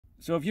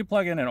So if you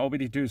plug in an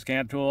OBDII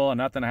scan tool and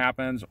nothing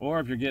happens, or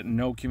if you're getting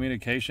no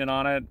communication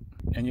on it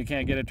and you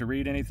can't get it to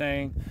read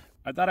anything,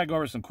 I thought I'd go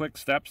over some quick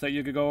steps that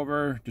you could go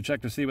over to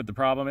check to see what the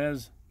problem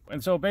is.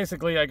 And so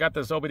basically I got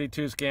this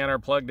OBDII scanner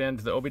plugged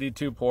into the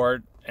OBDII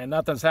port and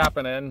nothing's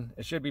happening.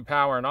 It should be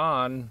powering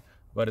on,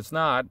 but it's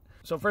not.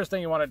 So first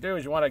thing you want to do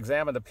is you want to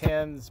examine the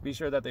pins, be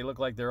sure that they look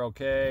like they're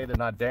okay, they're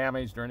not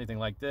damaged or anything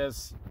like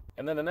this.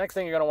 And then the next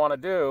thing you're going to want to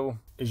do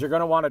is you're going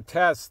to want to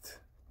test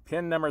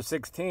pin number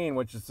 16,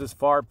 which is this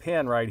far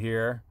pin right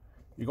here.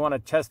 You're going to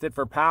test it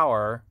for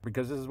power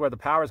because this is where the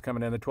power is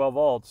coming in, the 12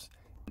 volts.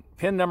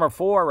 Pin number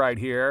 4 right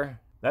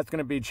here, that's going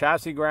to be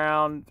chassis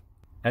ground,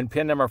 and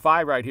pin number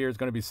 5 right here is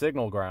going to be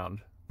signal ground.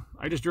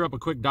 I just drew up a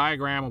quick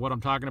diagram of what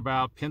I'm talking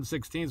about. Pin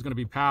 16 is going to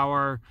be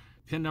power,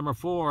 pin number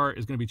 4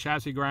 is going to be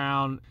chassis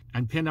ground,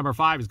 and pin number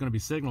 5 is going to be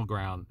signal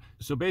ground.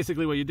 So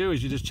basically what you do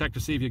is you just check to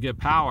see if you get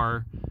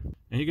power,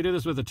 and you can do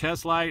this with a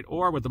test light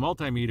or with the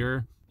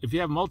multimeter. If you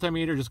have a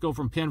multimeter, just go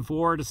from pin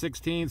 4 to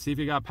 16, see if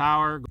you got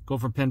power. Go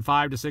from pin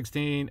 5 to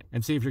 16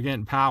 and see if you're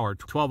getting power,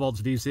 12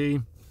 volts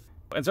DC.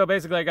 And so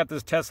basically I got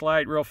this test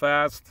light real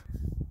fast.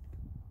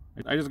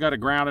 I just got it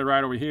grounded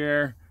right over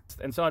here.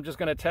 And so I'm just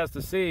gonna test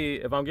to see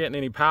if I'm getting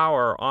any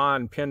power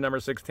on pin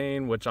number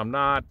 16, which I'm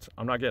not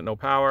getting no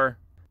power.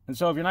 And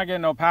so if you're not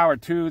getting no power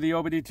to the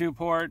OBDII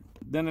port,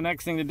 then the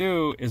next thing to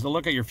do is to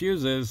look at your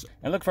fuses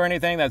and look for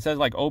anything that says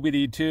like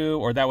OBDII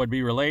or that would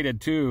be related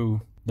to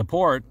the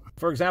port.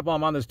 For example,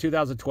 I'm on this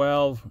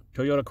 2012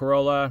 Toyota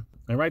Corolla,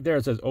 and right there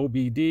it says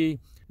OBD.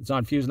 It's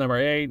on fuse number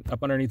 8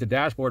 up underneath the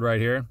dashboard right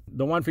here.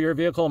 The one for your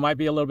vehicle might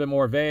be a little bit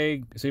more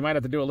vague, so you might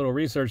have to do a little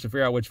research to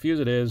figure out which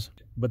fuse it is.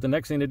 But the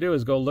next thing to do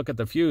is go look at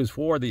the fuse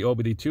for the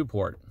OBDII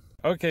port.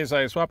 Okay, so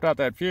I swapped out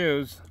that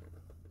fuse.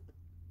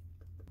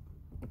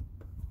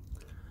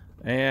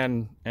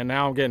 And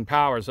now I'm getting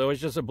power. So it's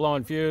just a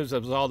blown fuse,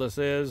 that's all this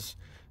is.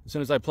 As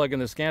soon as I plug in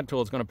the scan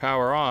tool, it's going to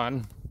power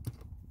on.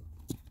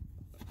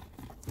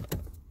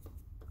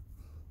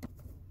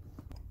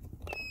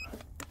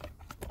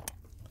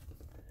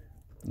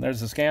 And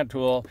there's the scan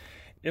tool.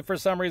 If for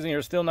some reason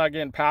you're still not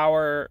getting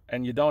power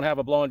and you don't have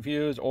a blown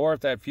fuse, or if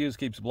that fuse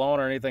keeps blowing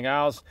or anything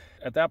else,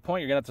 at that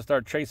point you're gonna have to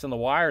start tracing the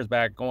wires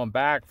back, going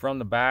back from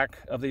the back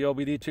of the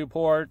OBDII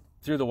port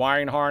through the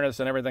wiring harness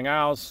and everything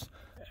else.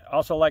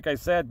 Also, like I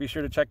said, be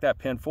sure to check that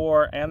pin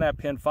 4 and that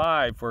pin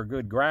 5 for a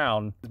good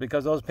ground,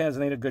 because those pins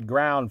need a good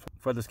ground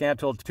for the scan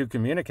tool to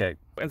communicate.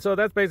 And so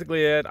that's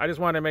basically it. I just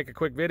wanted to make a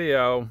quick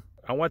video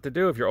on what to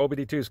do if your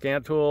OBDII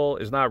scan tool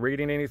is not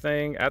reading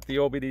anything at the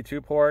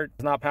OBDII port,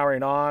 it's not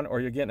powering on,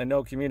 or you're getting a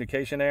no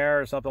communication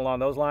error or something along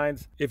those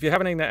lines. If you have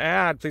anything to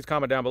add, please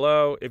comment down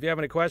below. If you have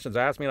any questions,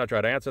 ask me and I'll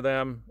try to answer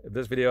them. If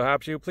this video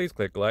helps you, please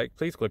click like,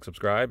 please click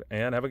subscribe,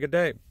 and have a good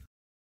day.